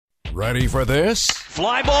Ready for this?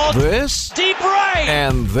 Fly ball. This? Deep right.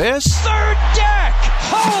 And this? Third deck.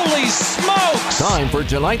 Holy smokes. Time for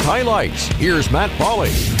tonight's highlights. Here's Matt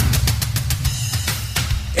Pauley.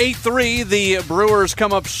 8-3, the Brewers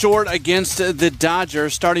come up short against the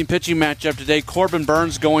Dodgers. Starting pitching matchup today, Corbin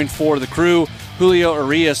Burns going for the Crew. Julio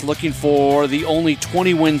Urias looking for the only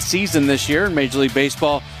 20-win season this year in Major League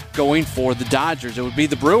Baseball, going for the Dodgers. It would be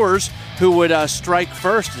the Brewers who would strike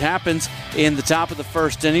first. It happens in the top of the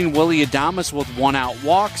first inning. Willy Adames with 1 out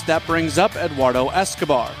walks. That brings up Eduardo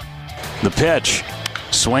Escobar. The pitch.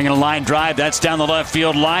 Swinging a line drive. That's down the left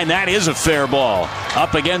field line. That is a fair ball.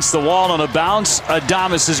 Up against the wall on a bounce.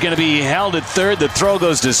 Adames is going to be held at third. The throw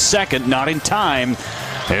goes to second. Not in time.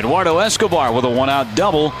 Eduardo Escobar with a 1 out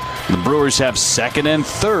double. The Brewers have second and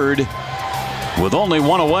third with only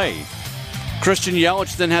 1 away. Christian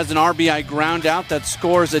Yelich then has an RBI ground out that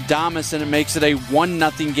scores Adames, and it makes it a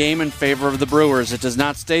 1-0 game in favor of the Brewers. It does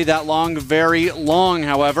not stay that long, very long,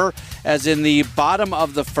 however, as in the bottom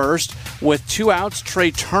of the first, with 2 outs,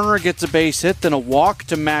 Trey Turner gets a base hit, then a walk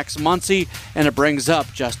to Max Muncy, and it brings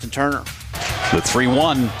up Justin Turner. The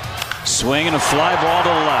 3-1. Swing and a fly ball to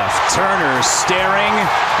left. Turner staring.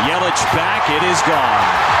 Yelich back. It is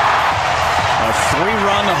gone. A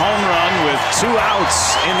 3-run home run with 2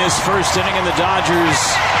 outs in this first inning, and the Dodgers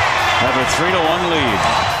have a 3-1 lead.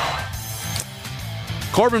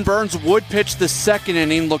 Corbin Burns would pitch the second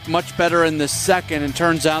inning, looked much better in the second, and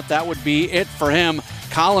turns out that would be it for him.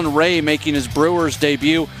 Colin Ray making his Brewers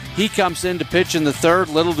debut. He comes in to pitch in the third.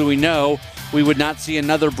 Little do we know, we would not see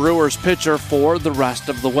another Brewers pitcher for the rest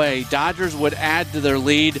of the way. Dodgers would add to their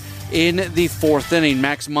lead in the fourth inning.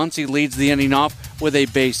 Max Muncy leads the inning off with a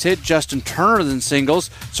base hit. Justin Turner then singles.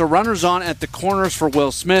 So runners on at the corners for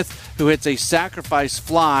Will Smith, who hits a sacrifice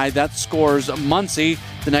fly. That scores Muncy.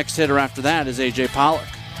 The next hitter after that is A.J. Pollock.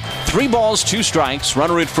 3 balls, 2 strikes.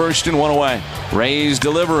 Runner at first and 1 away. Ray's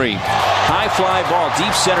delivery. High fly ball,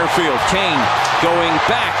 deep center field. Kane going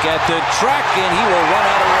back at the track, and he will run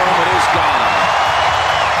out of room. It is gone.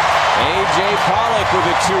 A.J. Pollock with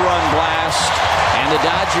a 2-run blast, and the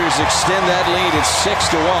Dodgers extend that lead. It's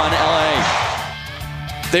 6-1 L.A.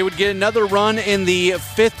 They would get another run in the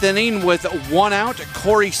fifth inning with 1 out.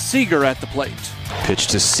 Corey Seager at the plate. Pitch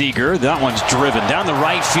to Seager. That one's driven down the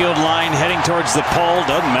right field line, heading towards the pole.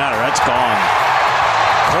 Doesn't matter. That's gone.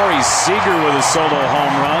 Corey Seager with a solo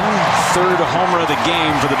home run. 3rd homer of the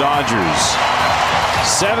game for the Dodgers.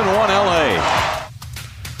 7-1 L.A.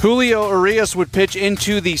 Julio Urias would pitch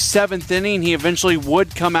into the 7th inning. He eventually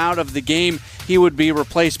would come out of the game. He would be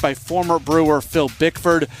replaced by former Brewer Phil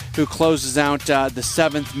Bickford, who closes out the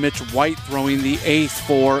 7th. Mitch White throwing the 8th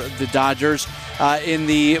for the Dodgers. In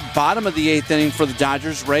the bottom of the 8th inning for the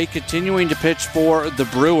Dodgers, Ray continuing to pitch for the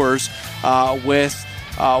Brewers with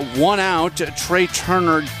 1 out. Trey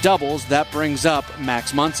Turner doubles. That brings up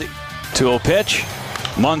Max Muncy. 2-0 pitch.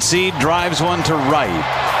 Muncy drives one to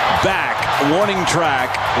right. Back, warning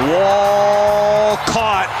track, wall,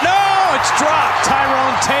 caught. No, it's dropped.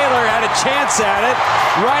 Tyrone Taylor had a chance at it.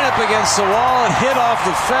 Right up against the wall and hit off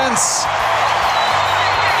the fence.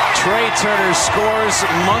 Trey Turner scores.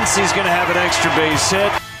 Muncy's going to have an extra base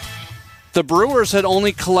hit. The Brewers had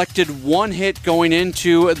only collected 1 hit going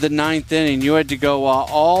into the 9th inning. You had to go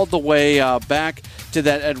all the way back to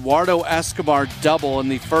that Eduardo Escobar double in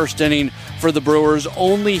the first inning for the Brewers'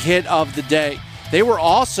 only hit of the day. They were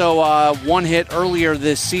also 1 hit earlier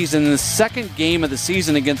this season. In the second game of the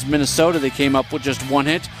season against Minnesota, they came up with just 1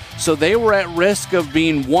 hit. So they were at risk of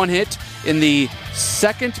being 1 hit in the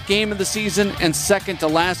second game of the season and second to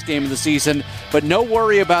last game of the season. But no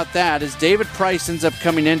worry about that, as David Price ends up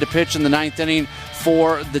coming in to pitch in the 9th inning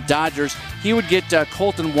for the Dodgers. He would get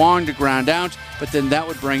Colton Wong to ground out, but then that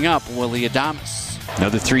would bring up Willy Adames.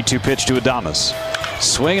 Another 3-2 pitch to Adames.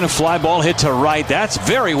 Swing and a fly ball hit to right. That's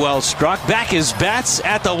very well struck. Back his bats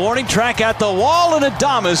at the warning track at the wall, and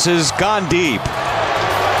Adames has gone deep.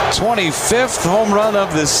 25th home run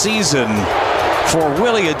of the season for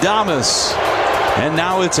Willy Adames. And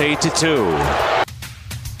now it's 8-2.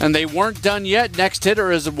 And they weren't done yet. Next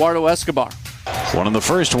hitter is Eduardo Escobar. 1 in the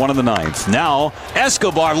first, 1 in the 9th. Now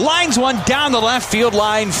Escobar lines one down the left field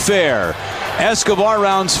line fair. Escobar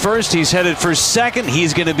rounds first. He's headed for second.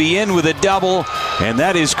 He's going to be in with a double, and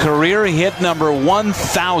that is career hit number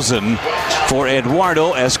 1,000 for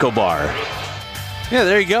Eduardo Escobar. Yeah,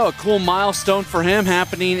 there you go. A cool milestone for him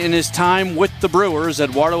happening in his time with the Brewers.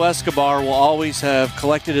 Eduardo Escobar will always have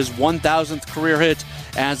collected his 1,000th career hit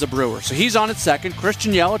as a Brewer. So he's on at second.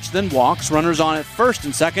 Christian Yelich then walks. Runners on at first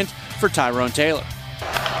and second for Tyrone Taylor.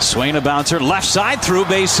 Swing a bouncer, left side, through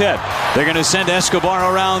base hit. They're going to send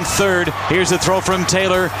Escobar around third. Here's a throw from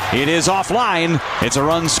Taylor. It is offline. It's a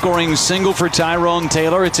run-scoring single for Tyrone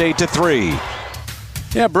Taylor. It's 8-3.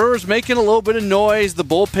 Yeah, Brewers making a little bit of noise. The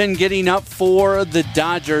bullpen getting up for the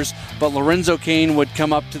Dodgers, but Lorenzo Cain would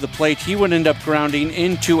come up to the plate. He would end up grounding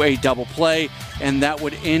into a double play, and that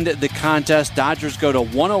would end the contest. Dodgers go to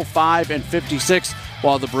 105-56,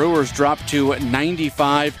 while the Brewers drop to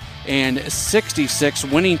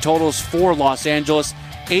 95-66. Winning totals for Los Angeles: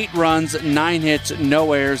 8 runs, 9 hits,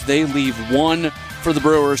 no errors. They leave 1 for the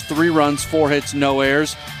Brewers. 3 runs, 4 hits, no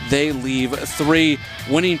errors. They leave 3.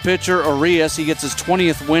 Winning pitcher Arias, he gets his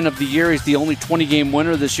 20th win of the year. He's the only 20-game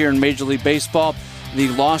winner this year in Major League Baseball. The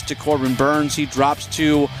loss to Corbin Burns, he drops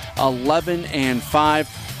to 11-5.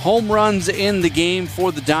 Home runs in the game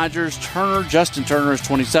for the Dodgers: Justin Turner is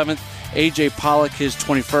 27th. A.J. Pollock his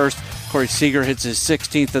 21st. Corey Seager hits his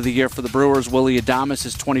 16th of the year for the Brewers. Willie Adames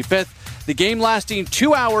is 25th. The game lasting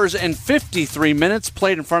 2 hours and 53 minutes,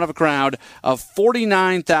 played in front of a crowd of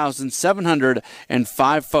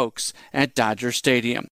 49,705 folks at Dodger Stadium.